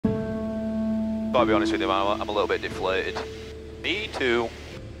Gotta be honest with you, man, I'm a little bit deflated. Me too.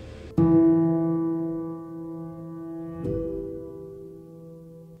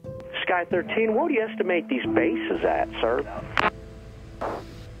 Sky 13, what do you estimate these bases at, sir?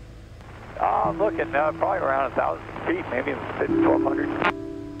 I'm looking probably around 1,000 feet, maybe 1,200.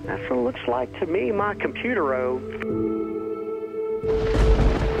 That's what it looks like to me, my computer road.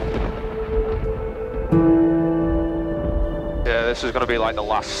 Yeah, this is gonna be like the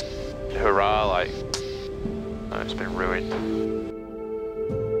last hurrah, like, oh, it's been ruined.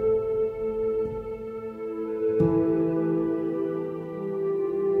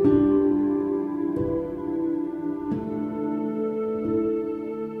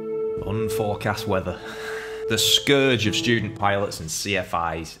 Unforecast weather. The scourge of student pilots and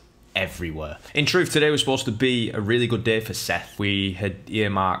CFIs everywhere. In truth, today was supposed to be a really good day for Seth. We had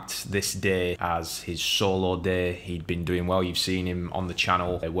earmarked this day as his solo day. He'd been doing well. You've seen him on the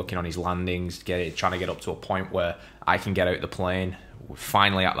channel working on his landings, trying to get up to a point where I can get out the plane. We're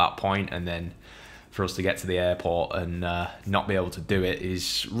finally at that point, and then for us to get to the airport and not be able to do it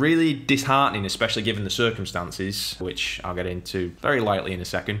is really disheartening, especially given the circumstances, which I'll get into very lightly in a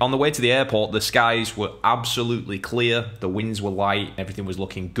second. On the way to the airport, the skies were absolutely clear, the winds were light, everything was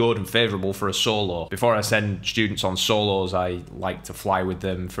looking good and favourable for a solo. Before I send students on solos, I like to fly with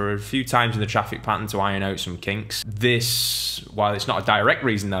them for a few times in the traffic pattern to iron out some kinks. This, while it's not a direct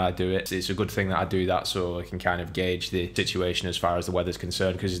reason that I do it, it's a good thing that I do that so I can kind of gauge the situation as far as the weather's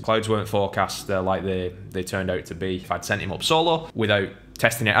concerned, because clouds weren't forecast like they turned out to be. If I'd sent him up solo without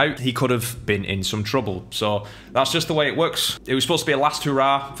testing it out, he could have been in some trouble. So that's just the way it works. It was supposed to be a last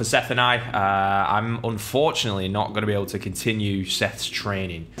hurrah for Seth and I. I'm unfortunately not going to be able to continue Seth's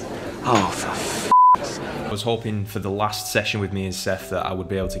training. Oh, for I was hoping for the last session with me and Seth that I would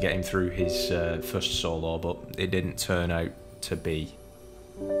be able to get him through his first solo, but it didn't turn out to be.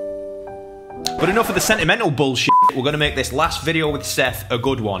 But enough of the sentimental bullshit. We're going to make this last video with Seth a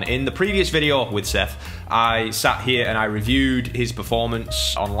good one. In the previous video with Seth, I sat here and I reviewed his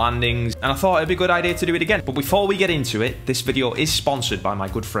performance on landings, and I thought it'd be a good idea to do it again. But before we get into it, this video is sponsored by my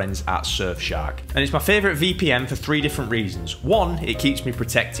good friends at Surfshark. And it's my favourite VPN for 3 different reasons. 1, it keeps me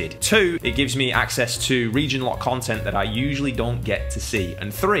protected. 2, it gives me access to region lock content that I usually don't get to see.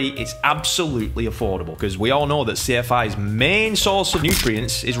 And 3, it's absolutely affordable, because we all know that CFI's main source of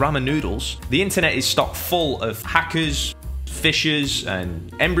nutrients is ramen noodles. The internet is stocked full of hackers, fishers,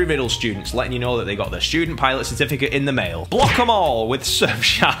 and embry-middle students letting you know that they got their student pilot certificate in the mail. Block them all with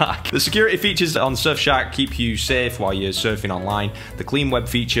Surfshark. The security features on Surfshark keep you safe while you're surfing online. The clean web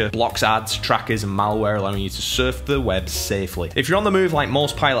feature blocks ads, trackers, and malware, allowing you to surf the web safely. If you're on the move like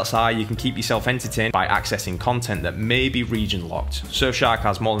most pilots are, you can keep yourself entertained by accessing content that may be region locked. Surfshark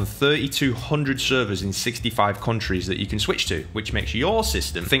has more than 3,200 servers in 65 countries that you can switch to, which makes your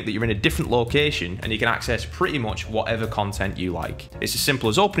system think that you're in a different location and you can access pretty much whatever content you like. It's as simple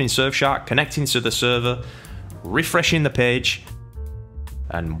as opening Surfshark, connecting to the server, refreshing the page,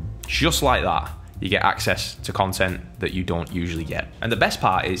 and just like that, you get access to content that you don't usually get. And the best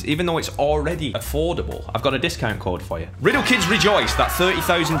part is, even though it's already affordable, I've got a discount code for you. Riddle kids rejoice, that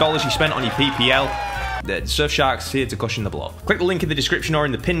 $30,000 you spent on your PPL, Surfshark's here to cushion the blow. Click the link in the description or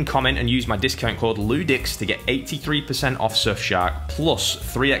in the pinned comment and use my discount code LewDix to get 83% off Surfshark plus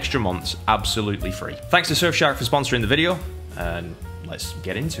 3 extra months absolutely free. Thanks to Surfshark for sponsoring the video, and let's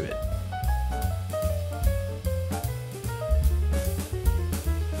get into it.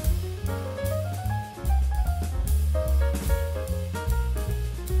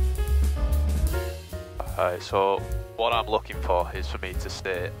 Alright, so what I'm looking for is for me to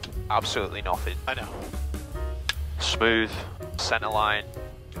stay absolutely nothing. I know. Smooth, centre line.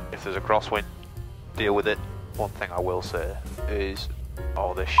 If there's a crosswind, deal with it. One thing I will say is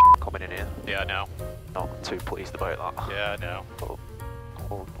all this shit coming in here. Yeah, I know. Not too pleased about that. Yeah, I know. But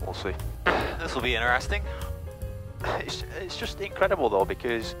we'll see. This will be interesting. It's just incredible though,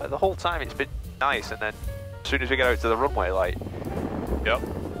 because the whole time it's been nice, and then as soon as we get out to the runway, like, yep.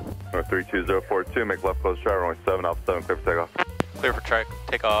 32042, make left coast traffic, runway 7, Alpha 7, clear for takeoff. Clear for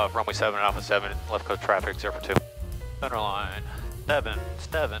takeoff, runway 7, Alpha 7, left coast traffic, 0 for 2. Center line,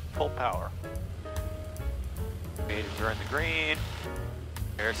 7, full power. Meters are in the green,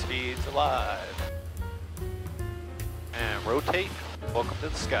 airspeed's alive. And rotate, welcome to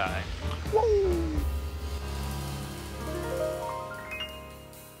the sky. Woo!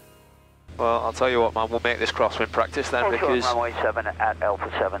 Well, I'll tell you what, man, we'll make this crosswind practice then, because runway 7 at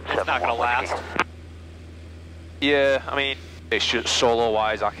Alpha 7, it's not going to last. Yeah, I mean, it's just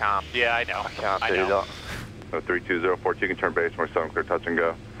solo-wise, I can't. Yeah, I know. I can't do that. 32042, you can turn base, runway 7, clear touch and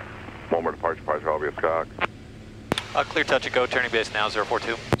go. 1 more departure, Alvin Wijaya. Clear touch and go, turning base now,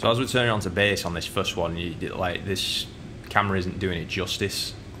 042. So as we're turning onto base on this first one, like this camera isn't doing it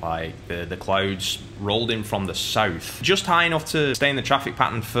justice. Like the clouds rolled in from the south, just high enough to stay in the traffic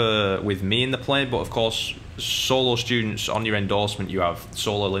pattern with me in the plane, but of course solo students on your endorsement you have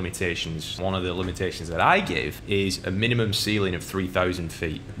solo limitations. One of the limitations that I give is a minimum ceiling of 3,000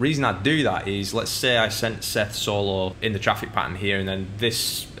 feet. The reason I do that is, let's say I sent Seth solo in the traffic pattern here, and then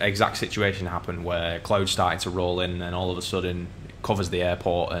this exact situation happened where clouds started to roll in and then all of a sudden it covers the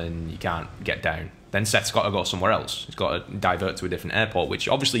airport and you can't get down. Then Seth's got to go somewhere else. He's got to divert to a different airport, which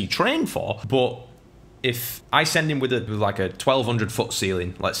obviously you train for. But if I send him with like a 1,200 foot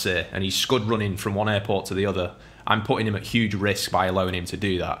ceiling, let's say, and he's scud running from one airport to the other, I'm putting him at huge risk by allowing him to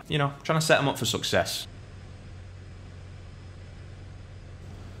do that. You know, trying to set him up for success.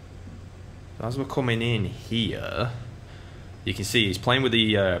 So as we're coming in here, you can see he's playing with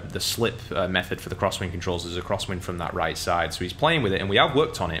the slip method for the crosswind controls. There's a crosswind from that right side, so he's playing with it, and we have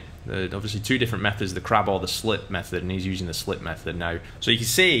worked on it. Obviously two different methods, the crab or the slip method, and he's using the slip method now. So you can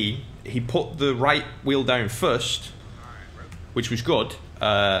see he put the right wheel down first, which was good,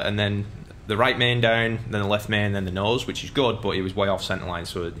 and then the right main down, then the left main, then the nose, which is good, but he was way off centre line,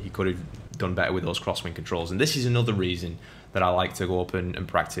 so he could have done better with those crosswind controls. And this is another reason that I like to go up and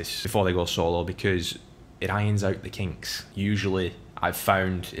practice before they go solo, because it irons out the kinks. Usually, I've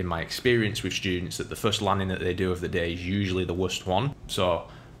found in my experience with students that the first landing that they do of the day is usually the worst one. So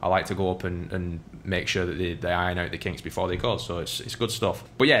I like to go up and make sure that they iron out the kinks before they go. So it's good stuff.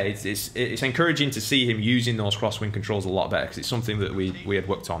 But yeah, it's encouraging to see him using those crosswind controls a lot better, because it's something that we had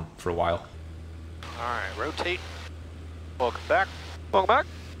worked on for a while. All right, rotate. Welcome back. Welcome back.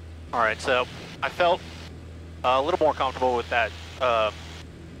 All right, so I felt a little more comfortable with that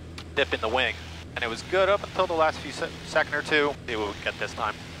dip in the wing. And it was good up until the last few second or two. See what we get this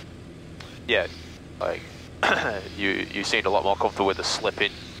time. Yeah, like you seemed a lot more comfortable with the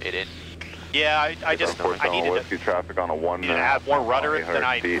slipping it in. Yeah, I just I needed to traffic on a add more rudder than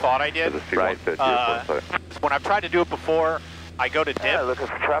I thought I did. Right. When I've tried to do it before, I go to dip,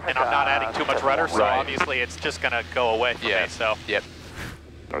 and I'm not adding too much rudder, so obviously it's just gonna go away from me. So. Yep.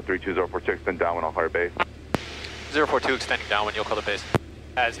 32046, then downwind on hard base. 042 extending downwind, you'll call the base.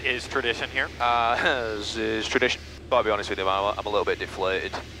 As is tradition here. As is tradition. But I'll be honest with you, I'm a little bit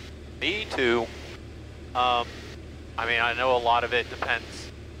deflated. Me too. I mean, I know a lot of it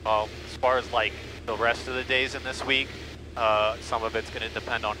depends. As far as like the rest of the days in this week, some of it's going to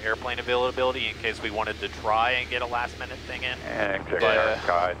depend on airplane availability in case we wanted to try and get a last minute thing in.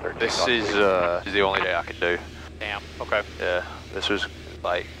 But this is the only day I can do. Damn, okay. Yeah, this was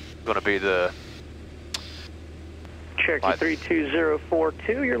like going to be the... Cherokee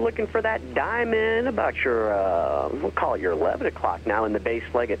 32042, you're looking for that diamond about your, we'll call it your 11 o'clock now in the base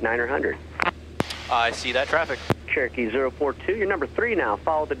leg at 900. I see that traffic. Cherokee 042, you're number 3 now.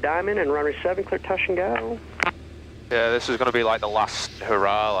 Follow the diamond and runway 7, clear touch and go. Yeah, this is going to be like the last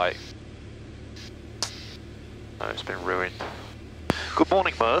hurrah, like... Oh, it's been ruined. Good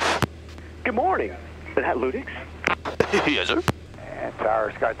morning, Murph. Good morning. Is that LewDix? Yes, sir. And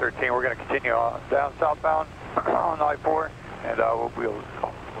Tower Sky 13, we're going to continue on down southbound on I-4, and we'll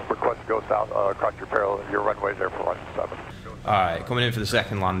request to go south across your runway there for 7. Alright, coming in for the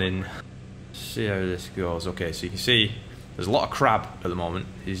second landing. See how this goes. Okay, so you can see there's a lot of crab at the moment.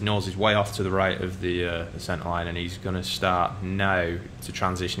 His nose is way off to the right of the centre line, and he's going to start now to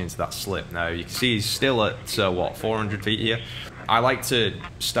transition into that slip. Now, you can see he's still at, what, 400 feet here? I like to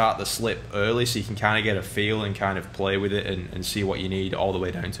start the slip early so you can kind of get a feel and kind of play with it and see what you need all the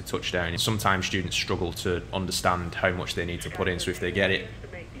way down to touchdown. Sometimes students struggle to understand how much they need to put in, so if they get it,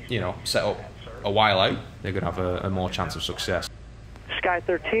 you know, set up a while out, they're going to have a more chance of success. Sky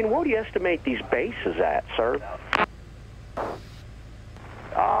 13, what do you estimate these bases at, sir?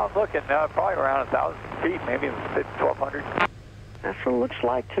 I'm looking probably around 1,000 feet, maybe 1,200. That's what it looks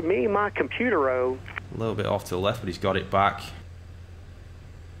like to me. My computer wrote. A little bit off to the left, but he's got it back.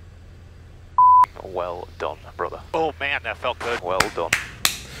 Well done, brother. Oh man, that felt good. Well done.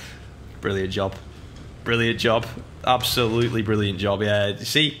 Brilliant job. Brilliant job. Absolutely brilliant job, yeah.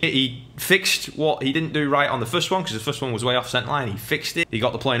 See, he fixed what he didn't do right on the first one, because the first one was way off centre line. He fixed it. He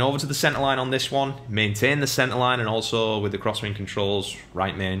got the plane over to the centre line on this one, maintained the centre line, and also with the crosswind controls,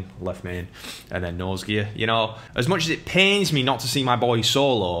 right main, left main, and then nose gear. You know, as much as it pains me not to see my boy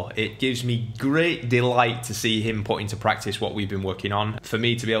solo, it gives me great delight to see him put into practice what we've been working on. For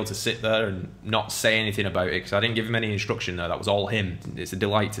me to be able to sit there and not say anything about it, because I didn't give him any instruction there, that was all him. It's a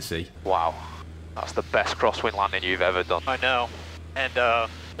delight to see. Wow. That's the best crosswind landing you've ever done. I know. And the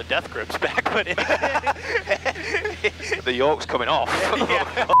death grip's back, but the yoke's coming off.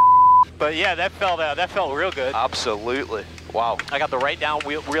 But yeah, that felt real good. Absolutely. Wow. I got the right down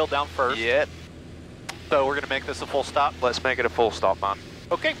wheel down first. Yep. So we're gonna make this a full stop. Let's make it a full stop, man.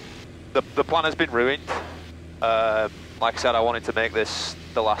 Okay. The plan has been ruined. Like I said, I wanted to make this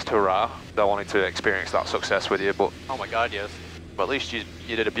the last hurrah. I wanted to experience that success with you, but oh my God, yes. But at least you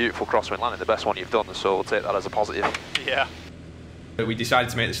did a beautiful crosswind landing, the best one you've done, so we'll take that as a positive. Yeah. We decided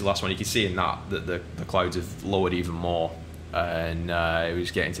to make this the last one. You can see in that the clouds have lowered even more, and it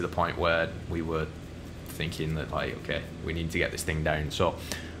was getting to the point where we were thinking that, like, okay, we need to get this thing down. So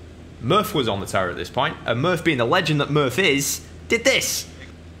Murph was on the tower at this point, and Murph, being the legend that Murph is, did this.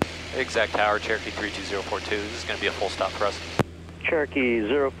 Exact tower, Cherokee 32042. This is going to be a full stop for us. Cherokee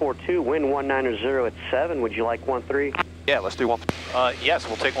 042, wind 190 at 7. Would you like 13? Yeah, let's do 1. Yes,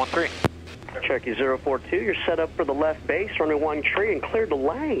 we'll take 13. Cherokee 042, you're set up for the left base, runway 13 and cleared to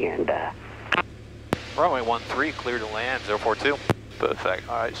land. Runway 13, clear to land, 042. Perfect.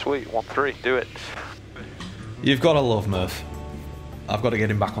 All right, sweet. 13, do it. You've got to love Murph. I've got to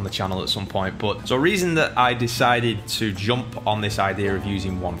get him back on the channel at some point. But so, a reason that I decided to jump on this idea of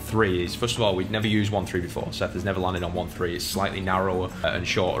using 13 is, first of all, we'd never used 13 before. Seth has never landed on 13. It's slightly narrower and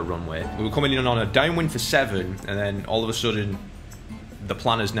shorter runway. We were coming in on a downwind for 7, and then all of a sudden, the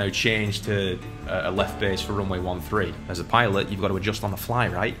plan has now changed to a left base for runway 13. As a pilot, you've got to adjust on the fly,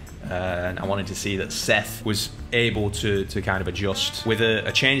 right? And I wanted to see that Seth was able to kind of adjust with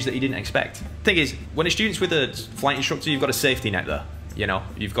a change that he didn't expect. Thing is, when a student's with a flight instructor, you've got a safety net there. You know,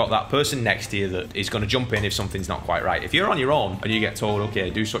 you've got that person next to you that is going to jump in if something's not quite right. If you're on your own and you get told, okay,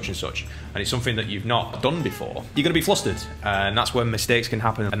 do such and such, and it's something that you've not done before, you're going to be flustered. And that's when mistakes can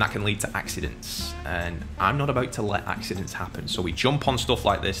happen, and that can lead to accidents. And I'm not about to let accidents happen. So we jump on stuff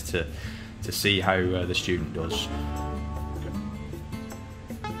like this to see how the student does.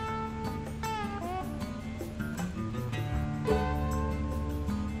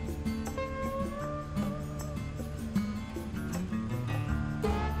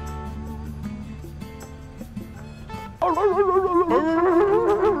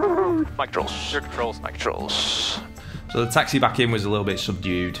 Mic controls. Your controls. Mic controls. So the taxi back in was a little bit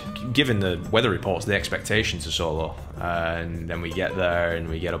subdued, given the weather reports, the expectations are so low. And then we get there and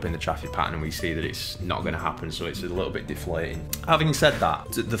we get up in the traffic pattern and we see that it's not going to happen, so it's a little bit deflating. Having said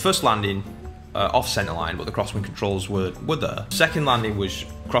that, the first landing off centre line, but the crosswind controls were there. Second landing was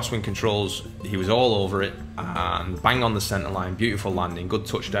crosswind controls, he was all over it, and bang on the centre line, beautiful landing, good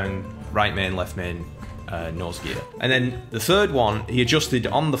touchdown, right main, left main, nose gear. And then the third one, he adjusted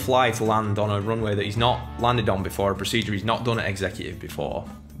on the fly to land on a runway that he's not landed on before, a procedure he's not done at executive before,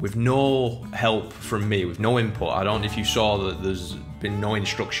 with no help from me, with no input. I don't know if you saw that there's been no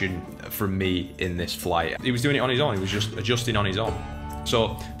instruction from me in this flight. He was doing it on his own, he was just adjusting on his own.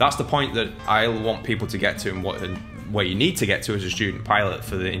 So that's the point that I want people to get to, and where you need to get to as a student pilot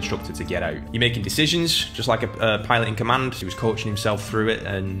for the instructor to get out. You're making decisions just like a pilot in command. He was coaching himself through it,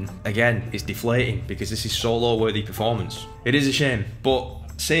 and again, it's deflating because this is solo worthy performance. It is a shame, but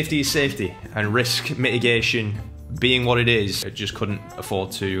safety is safety, and risk mitigation being what it is, it just couldn't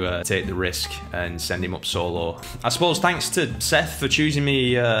afford to take the risk and send him up solo. I suppose thanks to Seth for choosing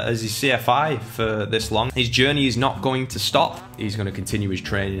me as his CFI for this long. His journey is not going to stop. He's going to continue his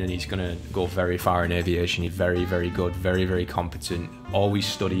training and he's going to go very far in aviation. He's very, very good, very, very competent, always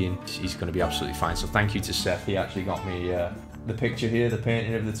studying. He's going to be absolutely fine. So thank you to Seth. He actually got me the picture here, the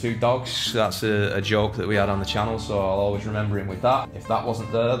painting of the 2 dogs. That's a joke that we had on the channel, so I'll always remember him with that. If that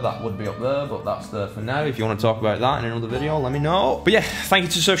wasn't there, that would be up there, but that's there for now. If you want to talk about that in another video, let me know. But yeah, thank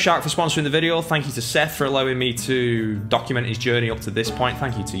you to Surfshark for sponsoring the video. Thank you to Seth for allowing me to document his journey up to this point.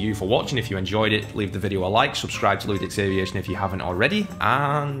 Thank you to you for watching. If you enjoyed it, leave the video a like, subscribe to LewDix Aviation if you haven't already,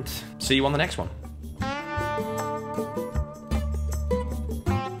 and see you on the next one.